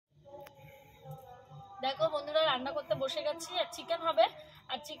রান্না করতে বসে গেছি। আর চিকেন হবে,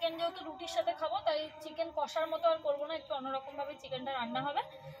 আর চিকেন যেহেতু রুটির সাথে খাবো তাই চিকেন কষার মতো আর করবো না, একটু অন্যরকমভাবে চিকেনটা রান্না হবে।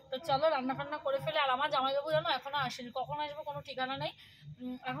 তো চলো রান্না ফান্না করে ফেলে। আর আমার জামাইবাবু জানো এখনো আসেনি, কখন আসবে কোনো ঠিকানা নেই।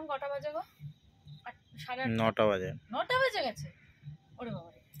 এখন কটা বাজে গো? 9:30 বাজে। 9টা বেজে গেছে? ওরে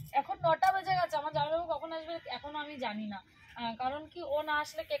বাবা, এখন 9টা বেজে গেছে। আমার জামাইবাবু কখন আসবে এখনো আমি জানি না। কারণ কি ও না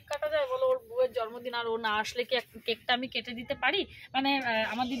আসলে কেক কাটা যায় বলো, ওর বউয়ের জন্মদিন, আর ও না আসলে কি কেকটা আমি কেটে দিতে পারি, মানে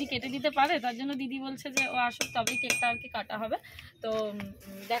আমার দিদি কেটে দিতে পারে। তার জন্য দিদি বলছে যে ও আসুক তবেই কেকটা আর কি কাটা হবে। তো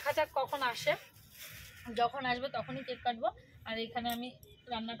দেখা যাক কখন আসে, যখন আসবে তখনই কেক কাটবো। আর এখানে আমি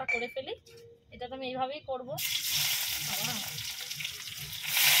রান্নাটা করে ফেলি, এটা তো আমি এইভাবেই করবো।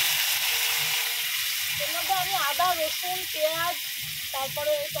 এর মধ্যে আমি আদা, রসুন, পেঁয়াজ,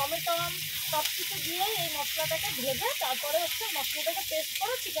 তারপরে টমেটো সব কিছু দিয়ে এই মশলাটাকে ভেজে তারপরে হচ্ছে মশলাটাকে পেস্ট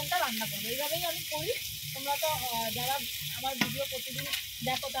করে চিকেনটা রান্না করবো। এইভাবেই আমি করি। তোমরা তো যারা আমার ভিডিও প্রতিদিন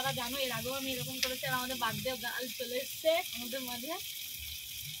দেখো তারা জানো, এর আগেও আমি এরকম করেছি। আর আমাদের বার্থডে গার্ল চলে এসছে আমাদের মাঝে।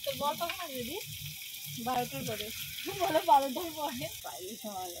 তোর বর কখন আসবে দি? 12টার পরে বলে, 12টার পরে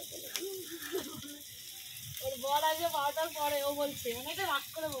ওর বর আসবে 12টার পরে। ও বলছে অনেকটা রাগ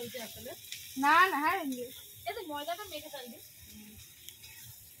করে বলছে আসলে। না না, হ্যাঁ এই তো ময়দাটা মেখে ফেলবি,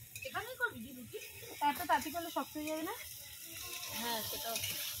 এখানেই করবি দি রুটি। এত তাড়াতাড়ি করলে শক্ত হয়ে যাবে না? হ্যাঁ সেটাও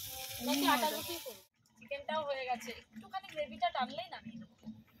নাকি আটা রুটি করবো। চিকেনটাও হয়ে গেছে, একটুখানি গ্রেভিটা টানলেই নামিয়ে দেবো।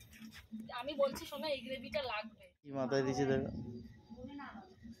 আমি বলছি শোনো, এই গ্রেভিটা লাগবে। কি মাথায় দিছি দেখো,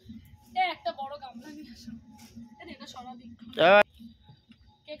 একটা বড় গামলা নিয়ে আসো। এটা সরাবি।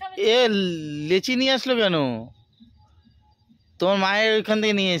 এ লেচি নিয়ে আসলো কেন? তোমার মায়ের ওইখান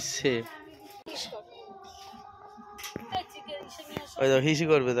থেকে নিয়ে এসছে। ওই দেখো হিসি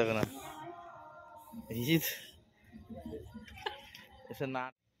করবে, দেখো না হিসি এসে না।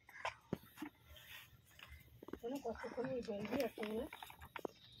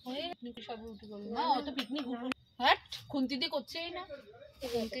 খুন্তি দিয়ে করছেই না,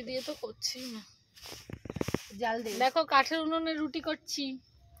 খুন্তি দিয়ে তো করছেই না। জাল দিয়ে দেখো, কাঠের উনুনে রুটি করছি।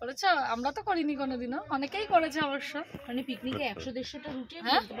 করেছো? আমরা তো করিনি কোনোদিনও, অনেকেই করেছে অবশ্য। মানে পিকনিকে 100-150টা রুটি আমি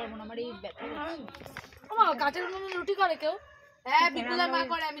করতে পারবো না, আমার এই ব্যথা। কাঠের উনুনে রুটি করে কেউ? হ্যাঁ, বিপুলা মা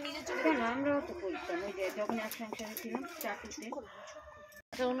করে, আমি নিজে চোখে দেখেছি। আমরাও তো করতাম ওই যে যখন এক সংসারে ছিলাম চাটুতে।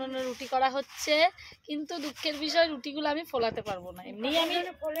 কাঠের উনুনে রুটি করা হচ্ছে, কিন্তু দুঃখের বিষয় রুটিগুলো আমি ফোলাতে পারবো না।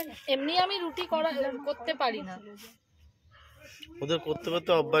 এমনি আমি রুটি করতে পারি না। ওদের করতে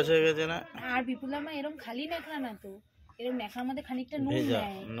করতে অভ্যাস হয়ে গেছে না। আর বিপুলা মা এরকম খালি নেখা না, তো এরকম নেখার মধ্যে খানিকটা নুন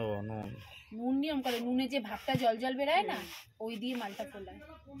দেয়। নুন নিয়ম করে, নুনে যে ভাতটা জল জল বেরায় না, ওই দিয়ে মালটা ফোলায়।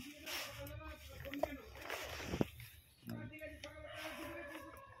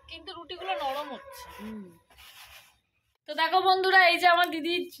 কিন্তু রুটিগুলো নরম হচ্ছে। তো দেখো বন্ধুরা, এই যে আমার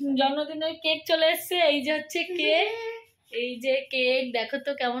দিদির জন্মদিনের কেক চলে এসছে। এই যে হচ্ছে কেক, এই যে কেক দেখো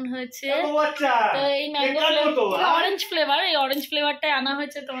তো কেমন হয়েছে। তো এই ম্যাঙ্গো অরেঞ্জ ফ্লেভার, এই অরেঞ্জ ফ্লেভারটাই আনা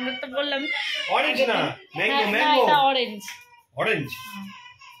হয়েছে। তোমাদের তো বললাম অরেঞ্জ না, ম্যাঙ্গো এটা অরেঞ্জ। অরেঞ্জ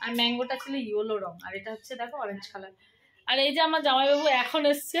আর ম্যাঙ্গোটা ছিল ইয়েলো রং, আর এটা হচ্ছে দেখো অরেঞ্জ কালার। আর এই যে আমার জামাইবাবু এখন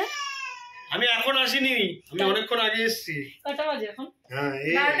এসছে। আমি এখন আসিনি, আমি অনেকক্ষণ আগে এসেছি। কটা বাজে এখন? হ্যাঁ,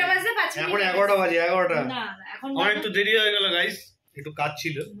 12টা বাজে 5 মিনিট। এখন 11টা বাজে। 11টা না এখন আমার একটু দেরি হয়ে গেল গাইস, একটু কাজ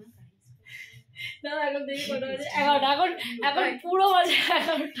ছিল। না এখন দেরি কটা বাজে? 11টা। এখন পুরো বাজে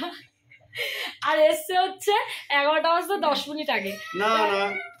 11টা। আর এসছে হচ্ছে 11টা বাজতে 10 মিনিট আগে। না না,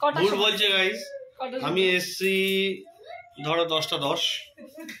 ভুল বলছে গাইস। আমি এসছি ধরো 10টা 10।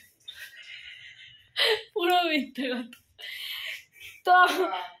 পুরো মিথ্যে কথা। তো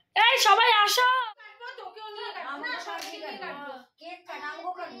এই সবাই আসো।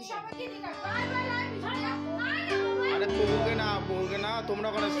 আরে বউকে না তোমরা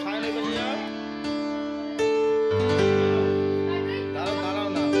ওখানে ছায় নেবে যাও। দাঁড়াও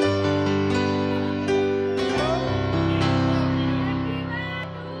না।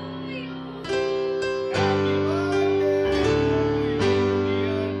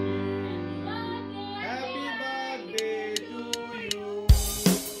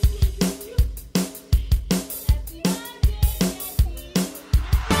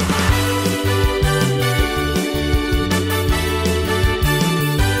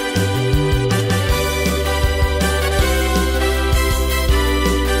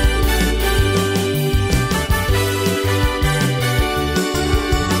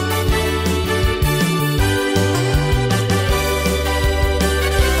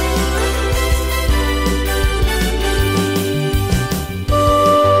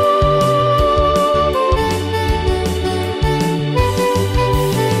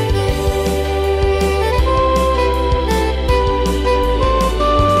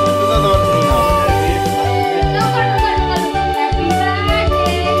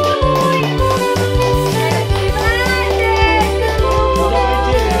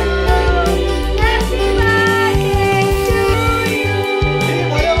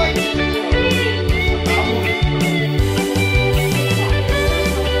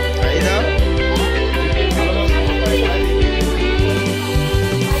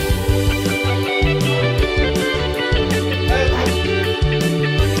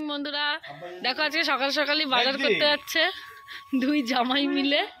 সকালই বাজার করতে যাচ্ছে দুই জামাই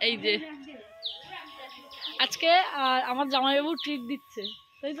মিলে। এই যে আজকে আমার জামাইবাবু ট্রিট দিচ্ছে,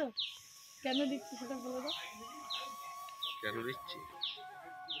 তাই তো? কেন দিচ্ছে সেটা বলে দাও। কেন দিচ্ছি?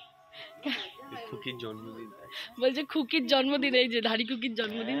 খুকির জন্মদিন, বলছে খুকির জন্মদিন, এই যে ধাড়ি খুকির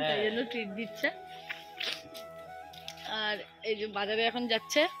জন্মদিন, তাই জন্য ট্রিট দিচ্ছে। আর এই যে বাজারে এখন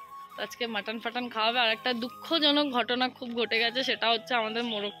যাচ্ছে, আজকে মাটন ফাটন খাওয়াবে। আর একটা দুঃখজনক ঘটনা খুব ঘটে গেছে, সেটা হচ্ছে আমাদের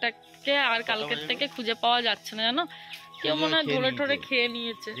মোরগটাকে আর কালকের থেকে খুঁজে পাওয়া যাচ্ছে না, জানো? কেউ মনে হয় ধরে ঠরে খেয়ে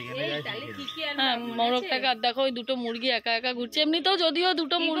নিয়েছে। হ্যাঁ, মোরগটাকে। আর দেখো ওই দুটো মুরগি একা একা ঘুরছে। এমনিতেও যদিও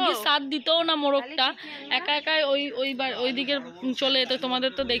দুটো মুরগির সাথ দিতেও না মোরগটা, একা একা ওই দিকের চলে যেত,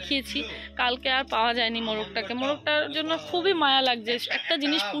 তোমাদের তো দেখিয়েছি। কালকে আর পাওয়া যায়নি মোরগটাকে। মোরগটার জন্য খুবই মায়া লাগছে। একটা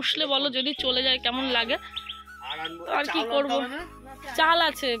জিনিস পুষলে বলো যদি চলে যায় কেমন লাগে। আর কি করব, চাল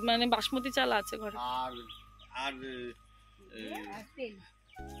আছে, মানে বাসমতি চাল আছে ঘরে। আর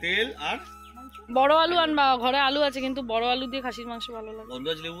তেল আর বড় আলু আনবা, ঘরে আলু আছে কিন্তু বড় আলু দিয়ে খাসির মাংস ভালো লাগে।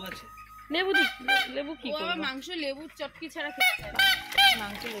 গন্ধরাজ লেবু আছে? লেবু লেবু কি করব, মাংস লেবু চটকি ছাড়া খেতে চায় না।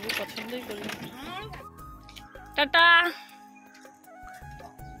 মাংস লেবু পছন্দই করি না। টাটা।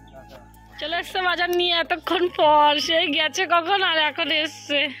 চলে এসছে বাজার নিয়ে এতক্ষণ পর, সেই গেছে কখন আর এখন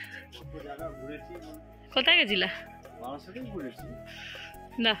এসছে। কোথায় গেছিলা?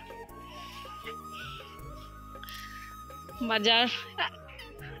 না বাজার,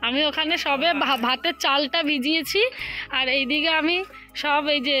 আমি ওখানে সবে ভাতের চালটা ভিজিয়েছি, আর এইদিকে আমি সব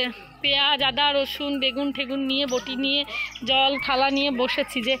এই যে পেঁয়াজ আদা রসুন বেগুন ঠেগুন নিয়ে বটি নিয়ে জল থালা নিয়ে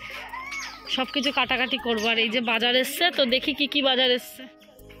বসেছি যে সব কিছু কাটাকাটি করবো। আর এই যে বাজার এসছে, তো দেখি কি কি বাজার এসছে।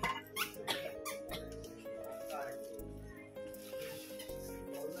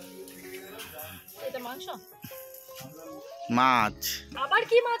 এটা মাংস, মাছ। আবার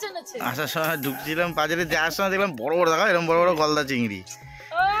কি মাছ এনেছে? আসার সময় ঢুকছিলাম বাজারে, যাওয়ার সময় দেখলাম বড় বড়, দেখো এরকম বড় বড় গলদা চিংড়ি।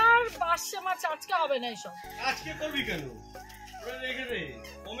 আর পার্শে মাছ আজকে হবে না এইসব। আজকে করবি কেন? ওরা রেখে দে,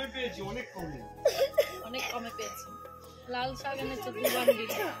 কমে পেয়েছি, অনেক কমে, অনেক কমে পেয়েছি। লাল শাক এনেছে 2 বান্ডিল।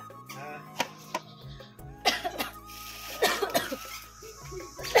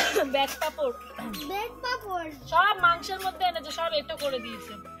 ব্যাট পাপড় সব মাংসের মধ্যে এনেছে, সব এটো করে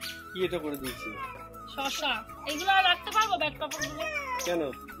দিয়েছে। কি এটা করে দিয়েছি? শসা। এগুলো আর রাখতে পারবো ব্যাট পাপড় গুলো? কেন?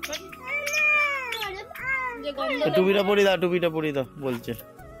 যে গন্ধ। টুপিটা পরিয়ে দাও, টুপিটা পরিয়ে দাও বলছে।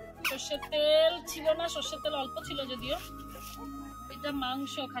 সর্ষের তেল ছিল না, সর্ষের তেল অল্প ছিল যদিও। এটা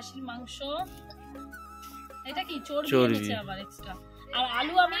মাংস, খাসির মাংস। এটা কি চর্বি এনেছে আবার এক্সট্রা। আর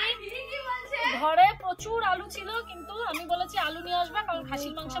আলু, আমি ঘরে প্রচুর আলু ছিল, কিন্তু আমি বলেছি আলু নিয়ে আসবে, কারণ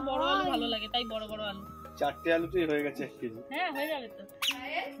খাসির মাংসে বড় আলু ভালো লাগে, তাই বড় বড় আলু। 4টে আলুতেই হয়ে গেছে 1 কেজি। হ্যাঁ হয়ে যাবে তো।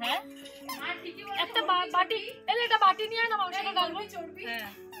 হ্যাঁ একটা বাটি, এলে এটা বাটি নিয়ে না, মাংসটা ডালবো। হ্যাঁ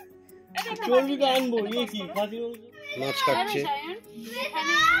চর্বি তো আনবো। এই কি খাসি মাছ কাটছে?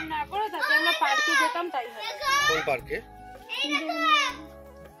 এখানে না করে থাকে, আমরা পার্কে যেতাম তাই হয়। কোন পার্কে?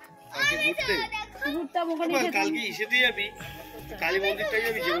 কালকে ঘুরতাম ওখানে। কালকে ইসেতে যাবি, কালী মন্দিরটাই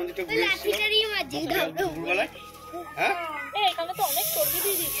যাবি, যে মন্দিরটা ঘুরে এসেছিলাম দুপুরবেলায়। হ্যাঁ এখানে তো অনেক চর্বি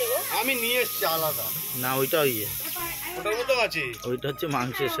দিয়ে দিচ্ছে গো। আমি নিয়ে এসছি আলাদা। না ওইটা ইয়ে, ওটার মতো আছে। ওইটা হচ্ছে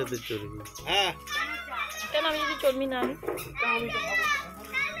মাংসের সাথে চর্বি। হ্যাঁ কেন আমি যদি চর্বি না আনি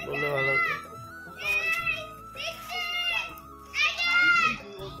বলে ভালো হতো।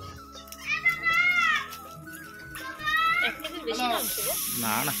 বেশি মাংস গো।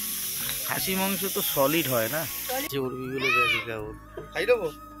 না না, খাসি মাংস তো সলিড হয় না, চর্বিগুলো দেখে কেমন। খাই দেবো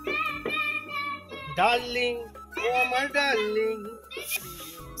ডার্লিং, ও আমার ডার্লিং।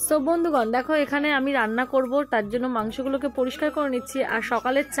 সো বন্ধুগণ দেখো, এখানে আমি রান্না করব, তার জন্য মাংসগুলোকে পরিষ্কার করে নিচ্ছি। আর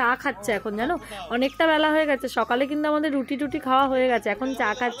সকালে চা খাচ্ছে এখন, জানো অনেকটা বেলা হয়ে গেছে। সকালে কিন্তু আমাদের রুটি টুটি খাওয়া হয়ে গেছে, এখন চা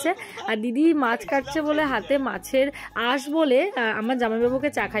খাচ্ছে। আর দিদি মাছ কাটছে বলে হাতে মাছের আঁশ বলে আমার জামাইবাবুকে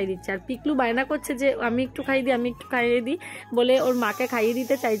চা খাইয়ে দিচ্ছে। আর পিকলু বায়না করছে যে আমি একটু খাইয়ে দিই, আমি একটু খাইয়ে দিই বলে ওর মাকে খাইয়ে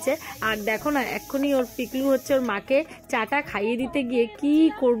দিতে চাইছে। আর দেখো না, এক্ষুনি ওর পিকলু হচ্ছে ওর মাকে চাটা খাইয়ে দিতে গিয়ে কি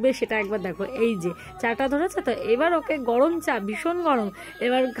করবে সেটা একবার দেখো। এই যে চাটা ধরেছে তো, এবার ওকে গরম চা, ভীষণ গরম,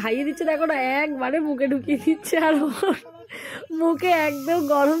 এবার খাইয়ে দিচ্ছে। দেখো না, একবারে মুখে ঢুকিয়ে দিচ্ছে, আর মুখে একদম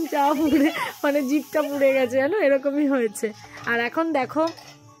গরম চা পুড়ে, মানে জিভটা পুড়ে গেছে, জানো এরকমই হয়েছে। আর এখন দেখো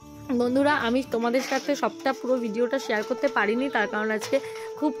বন্ধুরা, আমি তোমাদের সাথে সবটা পুরো ভিডিওটা শেয়ার করতে পারিনি, তার কারণ আজকে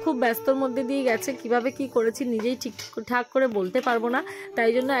খুব ব্যস্তর মধ্যে দিয়ে গেছে। কিভাবে কি করেছি নিজেই ঠিকঠাক করে বলতে পারবো না,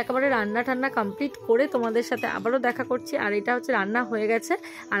 তাই জন্য একেবারে রান্না ঠান্না কমপ্লিট করে তোমাদের সাথে আবারও দেখা করছি। আর এটা হচ্ছে রান্না হয়ে গেছে,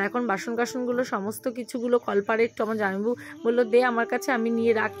 আর এখন বাসন কাসনগুলো সমস্ত কিছুগুলো কলপারে একটু আমার জামাইবাবু বললো দে আমার কাছে, আমি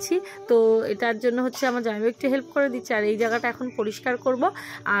নিয়ে রাখছি। তো এটার জন্য হচ্ছে আমার জামাইবাবু একটু হেল্প করে দিচ্ছে। আর এই জায়গাটা এখন পরিষ্কার করব।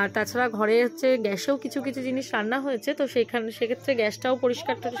 আর তাছাড়া ঘরে হচ্ছে গ্যাসেও কিছু জিনিস রান্না হয়েছে, তো সেক্ষেত্রে গ্যাসটাও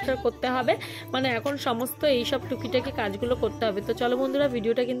পরিষ্কার করতে হবে। মানে এখন সমস্ত এইসব টুকিটাকি কাজগুলো করতে হবে। তো চলো বন্ধুরা, ভিডিও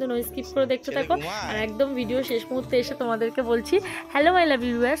ভিডিওটা কিন্তু নো স্কিপ করে দেখতে থাকো। আর একদম ভিডিও শেষ মুহূর্তে এসে তোমাদেরকে বলছি হ্যালো মাই লাভ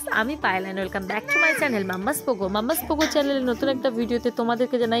ভিউয়ার্স, আমি Payel and welcome back to my channel mamma's Pogo চ্যানেলের নতুন একটা ভিডিওতে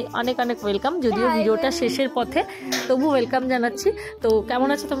তোমাদেরকে জানাই অনেক অনেক ওয়েলকাম। যদিও ভিডিওটা শেষের পথে, তবু ওয়েলকাম জানাচ্ছি। তো কেমন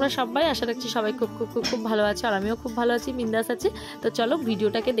আছো তোমরা সবাই? আশা রাখছি সবাই খুব খুব খুব খুব ভালো আছো, আর আমিও খুব ভালো আছি, বিন্দাস আছি। তো চলো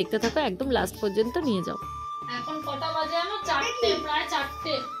ভিডিওটাকে দেখতে থাকো, একদম লাস্ট পর্যন্ত নিয়ে যাও। এখন কটা বাজে জানো? 4টে, প্রায়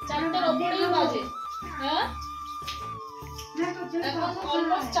 4টের ওপরেই বাজে। হ্যাঁ, এখন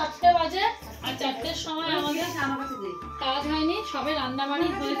অলমোস্ট 4টে বাজে। আর 4টের সময় আমাদের কাজ হয়নি, সবে রান্নাবাড়ি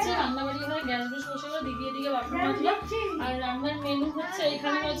হয়েছে। রান্নাবাড়ি হয়ে গ্যাস বেশ বসে গেল, দিকে দিকে বাসন মাজলো। আর রান্নার মেনু হচ্ছে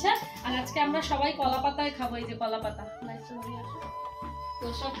এইখানে রয়েছে। আর আজকে আমরা সবাই কলা পাতায় খাবো। এই যে কলা পাতা, তো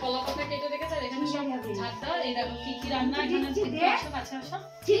সব কলা পাতা কেটে রেখেছে। আর এখানে সব ঝাড় দেওয়া। এই দেখো কি কি রান্না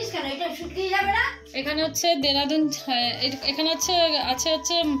এখানে এখানে হচ্ছে দেরাদুন, এখানে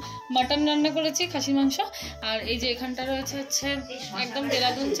হচ্ছে মাটন রান্না করেছি, খাসির মাংস। আর এই যে এখানটা রয়েছে হচ্ছে একদম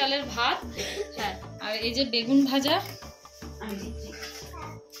দেরাদুন চালের ভাত। হ্যাঁ, আর এই যে বেগুন ভাজা,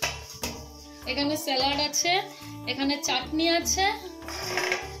 এখানে স্যালাড আছে, এখানে চাটনি আছে,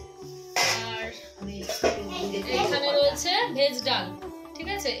 আর এখানে রয়েছে ভেজ ডাল।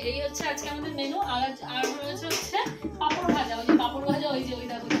 ঠিক আছে, এই হচ্ছে আজকে আমাদের মেনু। আর রয়েছে হচ্ছে পাপড় ভাজা। ওই যে পাপড় ভাজা, ওই যে ওই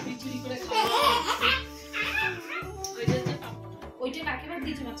দেখো চুরি করে খাওয়া। ওই যে ওইটা কাকিমার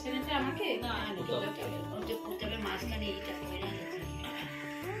দিয়েছে, মাঝখানে আমাকে না মাঝখানে এইটা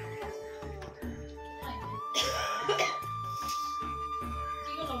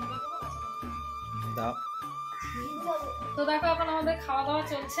তো দেখো এখন আমাদের খাওয়া দাওয়া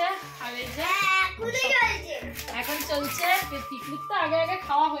চলছে। আর এই যে এখন চলছে পিকনিক। তো আগে আগে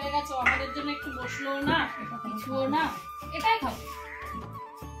খাওয়া হয়ে গেছে, আমাদের জন্য একটু বসলো না, কিছুও না, এটাই খাবো।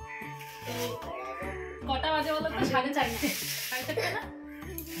 তো কটা বাজে বলো তো? 4:30। 4:30 না?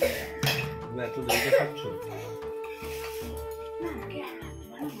 এত দেরিতে খাচ্ছ?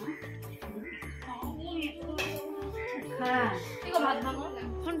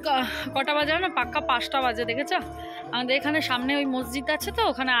 এখন কটা বাজে না? পাক্কা 5টা বাজে। দেখেছো, আমাদের এখানে সামনে ওই মসজিদ আছে, তো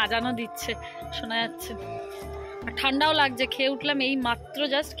ওখানে আজানও দিচ্ছে, শোনা যাচ্ছে। আর ঠান্ডাও লাগছে। খেয়ে উঠলাম এই মাত্র,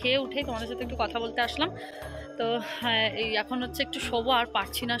 জাস্ট খেয়ে উঠেই তোমাদের সাথে একটু কথা বলতে আসলাম। তো হ্যাঁ, এই এখন হচ্ছে একটু শোবো, আর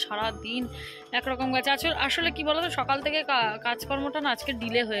পারছি না, সারাদিন একরকম গেছে। আসলে কি বলো তো, সকাল থেকে কাজকর্মটা না আজকে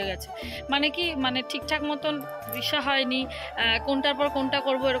ডিলে হয়ে গেছে। মানে ঠিকঠাক মতন দিশা হয়নি, কোনটার পর কোনটা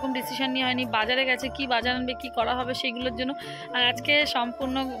করব এরকম ডিসিশন নিয়ে হয়নি। বাজারে গেছে, কি বাজার আনবে, কী করা হবে সেইগুলোর জন্য। আর আজকে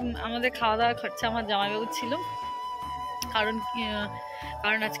সম্পূর্ণ আমাদের খাওয়া দাওয়া খরচা আমার জামাইবাবু ছিল।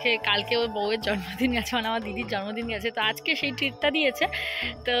 কারণ আজকে কালকে ওর বউয়ের জন্মদিন গেছে, মানে আমার দিদির জন্মদিন গেছে, তো আজকে সেই ট্রিটটা দিয়েছে।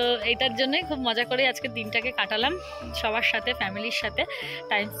 তো এইটার জন্যই খুব মজা করে আজকে দিনটাকে কাটালাম সবার সাথে, ফ্যামিলির সাথে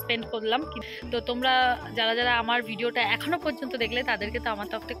টাইম স্পেন্ড করলাম। তো তোমরা যারা যারা আমার ভিডিওটা এখনও পর্যন্ত দেখলে, তাদেরকে তো আমার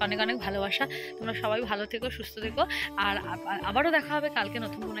তরফ থেকে অনেক অনেক ভালোবাসা। তোমরা সবাই ভালো থেকো, সুস্থ থেকো। আর আবারও দেখা হবে কালকে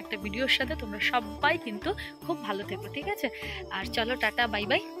নতুন কোনো একটা ভিডিওর সাথে। তোমরা সবাই কিন্তু খুব ভালো থেকো, ঠিক আছে? আর চলো টাটা, বাই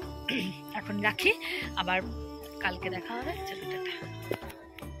বাই, এখন রাখি, আবার কালকে দেখা হবে। চলো টাটা।